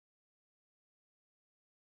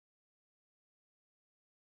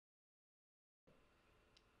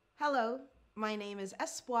Hello, my name is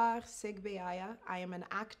Espoir Segbeaya. I am an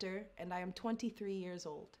actor and I am 23 years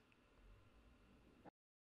old.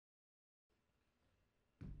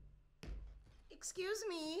 Excuse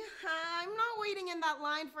me, I'm not waiting in that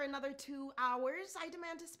line for another 2 hours. I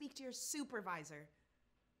demand to speak to your supervisor.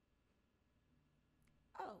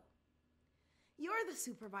 Oh, you're the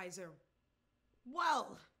supervisor.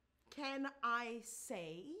 Well, can I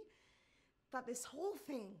say that this whole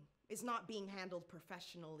thing is not being handled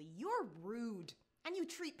professionally? You're rude and you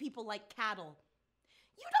treat people like cattle.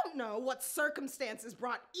 You don't know what circumstances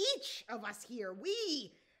brought each of us here.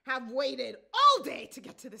 We have waited all day to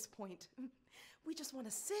get to this point. We just want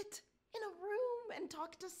to sit in a room and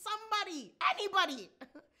talk to somebody, anybody.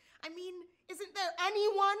 I mean, isn't there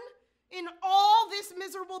anyone in all this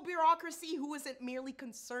miserable bureaucracy who isn't merely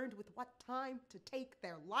concerned with what time to take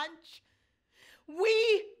their lunch?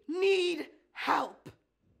 We need help.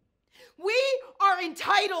 We are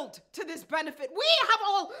entitled to this benefit. We have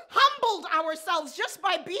all humbled ourselves just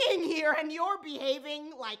by being here, and you're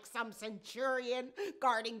behaving like some centurion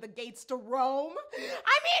guarding the gates to Rome.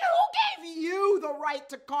 I mean, who gave you the right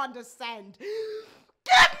to condescend?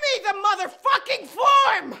 Give me the motherfucking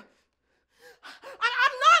form!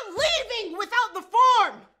 I'm not leaving without the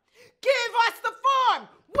form! Give us the form!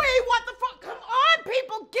 We want the form! Come on,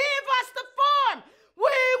 people, give us the form! We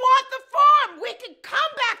want the form! We can come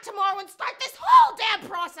back tomorrow and start this whole damn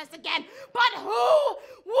process again, but who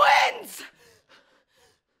wins?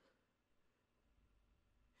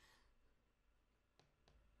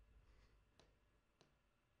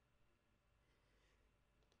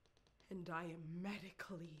 And I am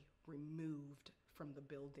medically removed from the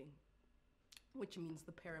building, which means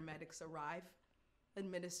the paramedics arrive,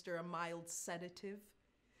 administer a mild sedative,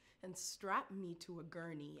 and strap me to a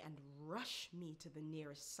gurney and rush me to the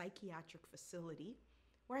nearest psychiatric facility,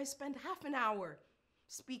 where I spend half an hour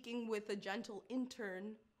speaking with a gentle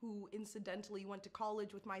intern who incidentally went to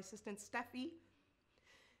college with my assistant Steffi,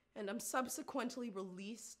 and I'm subsequently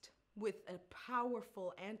released with a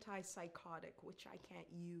powerful antipsychotic, which I can't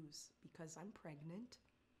use because I'm pregnant.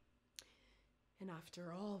 And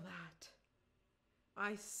after all that,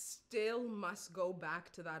 I still must go back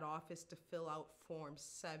to that office to fill out Form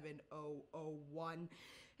 7001.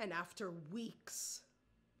 And after weeks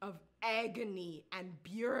of agony and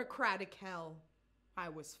bureaucratic hell, I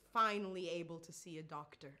was finally able to see a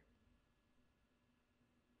doctor.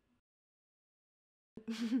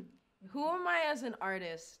 Who am I as an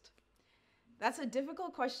artist? That's a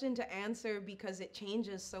difficult question to answer because it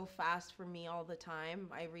changes so fast for me all the time.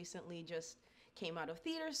 I recently just came out of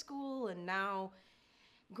theater school and now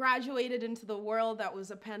graduated into the world that was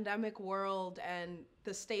a pandemic world, and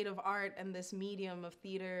the state of art and this medium of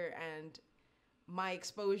theater and my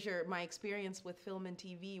exposure, my experience with film and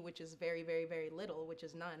TV, which is very, very, very little, which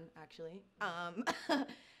is none, actually.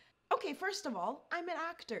 Okay, first of all, I'm an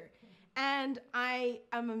actor, and I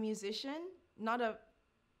am a musician, not a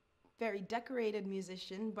very decorated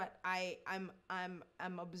musician, but I'm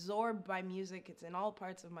absorbed by music. It's in all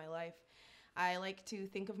parts of my life. I like to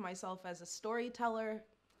think of myself as a storyteller,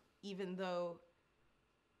 even though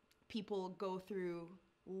people go through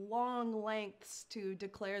long lengths to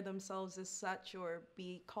declare themselves as such or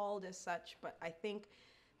be called as such, but I think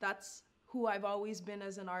that's who I've always been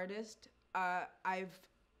as an artist. I've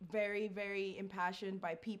very, very impassioned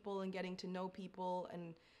by people and getting to know people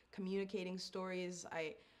and communicating stories.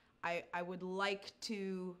 I would like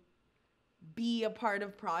to be a part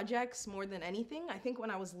of projects more than anything. I think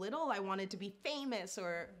when I was little, I wanted to be famous,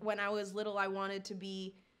 or when I was little, I wanted to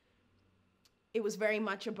be, it was very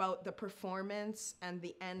much about the performance and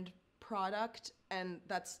the end product, and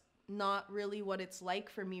that's not really what it's like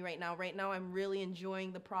for me right now. Right now, I'm really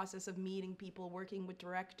enjoying the process of meeting people, working with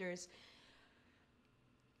directors,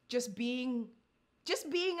 just being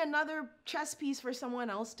another chess piece for someone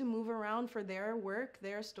else to move around for their work,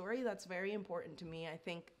 their story. That's very important to me. I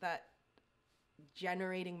think that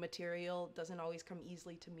generating material doesn't always come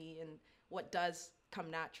easily to me, and what does come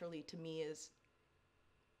naturally to me is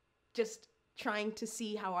just trying to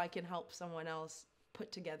see how I can help someone else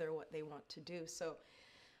put together what they want to do. So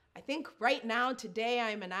I think right now, today,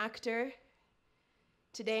 I'm an actor.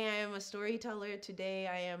 Today, I am a storyteller. Today,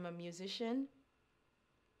 I am a musician.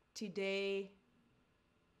 Today,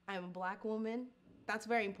 I'm a Black woman. That's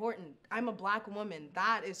very important. I'm a Black woman.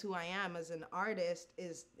 That is who I am as an artist.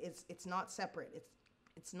 It's not separate.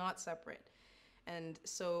 It's not separate. And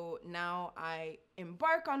so now I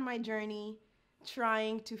embark on my journey,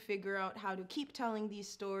 trying to figure out how to keep telling these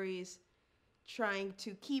stories, trying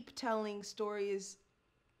to keep telling stories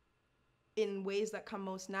in ways that come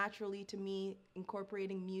most naturally to me,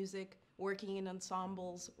 incorporating music, working in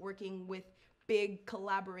ensembles, working with big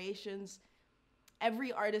collaborations.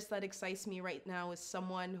 Every artist that excites me right now is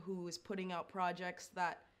someone who is putting out projects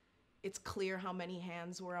that it's clear how many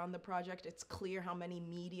hands were on the project. It's clear how many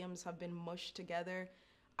mediums have been mushed together.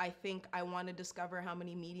 I think I want to discover how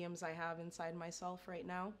many mediums I have inside myself right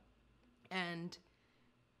now. And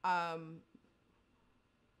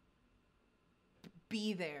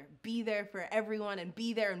be there for everyone, and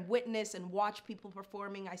be there and witness and watch people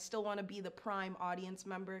performing. I still want to be the prime audience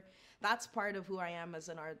member. That's part of who I am as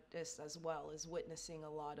an artist as well, is witnessing a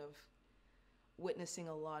lot of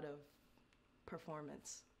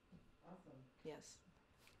performance. Awesome. Yes.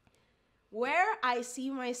 Where I see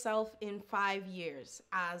myself in 5 years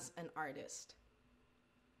as an artist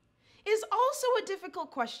is also a difficult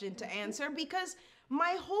question to answer, because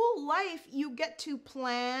my whole life you get to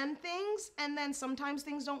plan things and then sometimes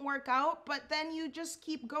things don't work out, but then you just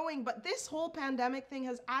keep going. But this whole pandemic thing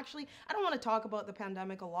has actually, I don't want to talk about the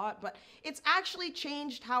pandemic a lot, but it's actually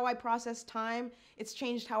changed how I process time. It's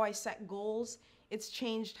changed how I set goals. It's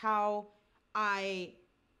changed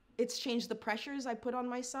it's changed the pressures I put on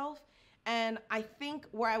myself. And I think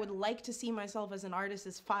where I would like to see myself as an artist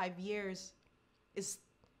is 5 years, is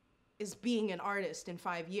being an artist in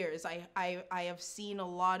 5 years. I have seen a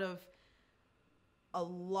lot of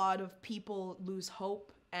people lose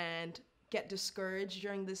hope and get discouraged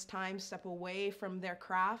during this time, step away from their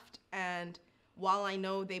craft. And while I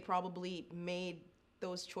know they probably made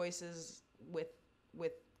those choices with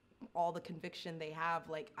all the conviction they have,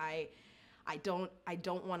 like I don't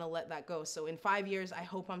want to let that go. So in 5 years, I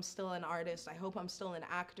hope I'm still an artist. I hope I'm still an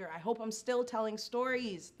actor. I hope I'm still telling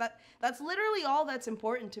stories. That's literally all that's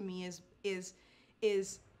important to me is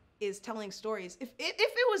telling stories. If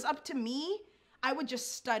it was up to me, I would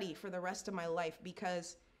just study for the rest of my life,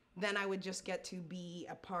 because then I would just get to be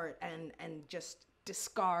a part and just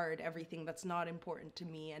discard everything that's not important to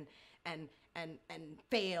me and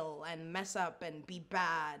fail and mess up and be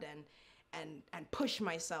bad and push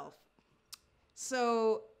myself.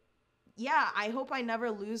 So yeah, I hope I never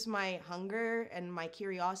lose my hunger and my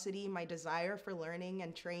curiosity, my desire for learning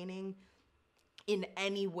and training in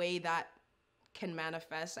any way that can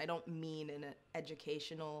manifest. I don't mean in an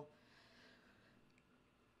educational,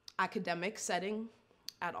 academic setting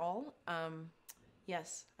at all.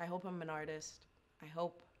 Yes, I hope I'm an artist. I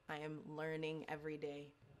hope I am learning every day.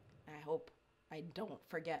 I hope I don't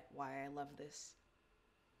forget why I love this.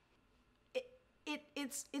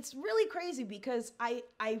 It's really crazy, because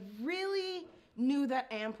I really knew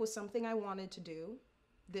that AMP was something I wanted to do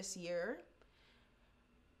this year.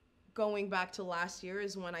 Going back to last year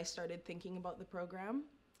is when I started thinking about the program.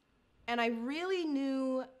 And I really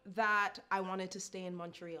knew that I wanted to stay in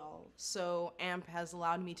Montreal. So AMP has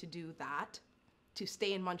allowed me to do that, to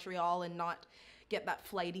stay in Montreal and not get that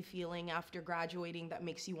flighty feeling after graduating that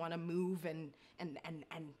makes you want to move and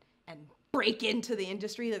break into the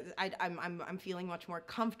industry. I'm feeling much more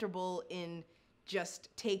comfortable in just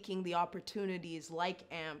taking the opportunities like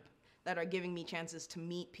AMP that are giving me chances to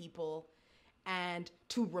meet people and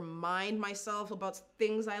to remind myself about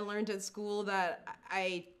things I learned at school that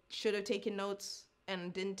I should have taken notes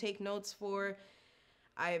and didn't take notes for.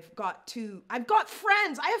 I've got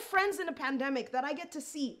friends. I have friends in a pandemic that I get to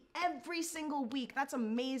see every single week. That's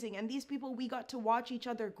amazing. And these people, we got to watch each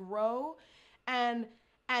other grow. And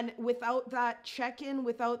without that check-in,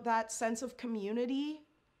 without that sense of community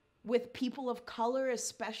with people of color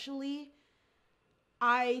especially,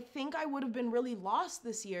 I think I would have been really lost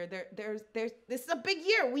this year. This is a big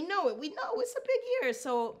year. We know it. We know it's a big year.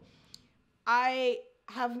 So I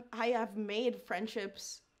have made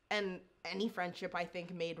friendships, and any friendship I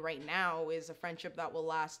think made right now is a friendship that will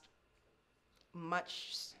last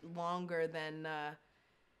much longer than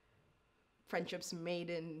friendships made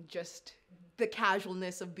in just the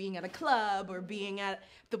casualness of being at a club or being at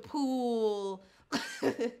the pool.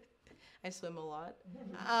 I swim a lot.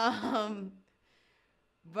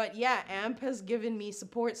 But yeah, AMP has given me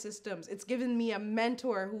support systems. It's given me a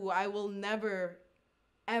mentor who I will never,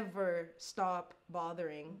 ever stop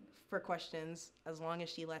bothering for questions as long as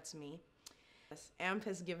she lets me. Yes, AMP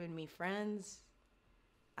has given me friends,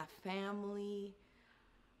 a family,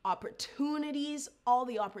 opportunities, all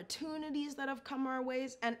the opportunities that have come our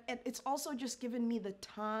ways. And it's also just given me the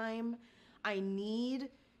time I need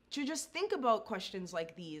to just think about questions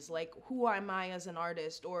like these, like who am I as an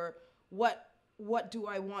artist, or what do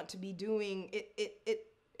I want to be doing?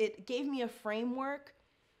 It gave me a framework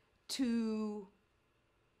to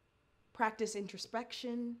practice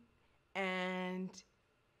introspection and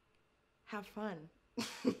have fun.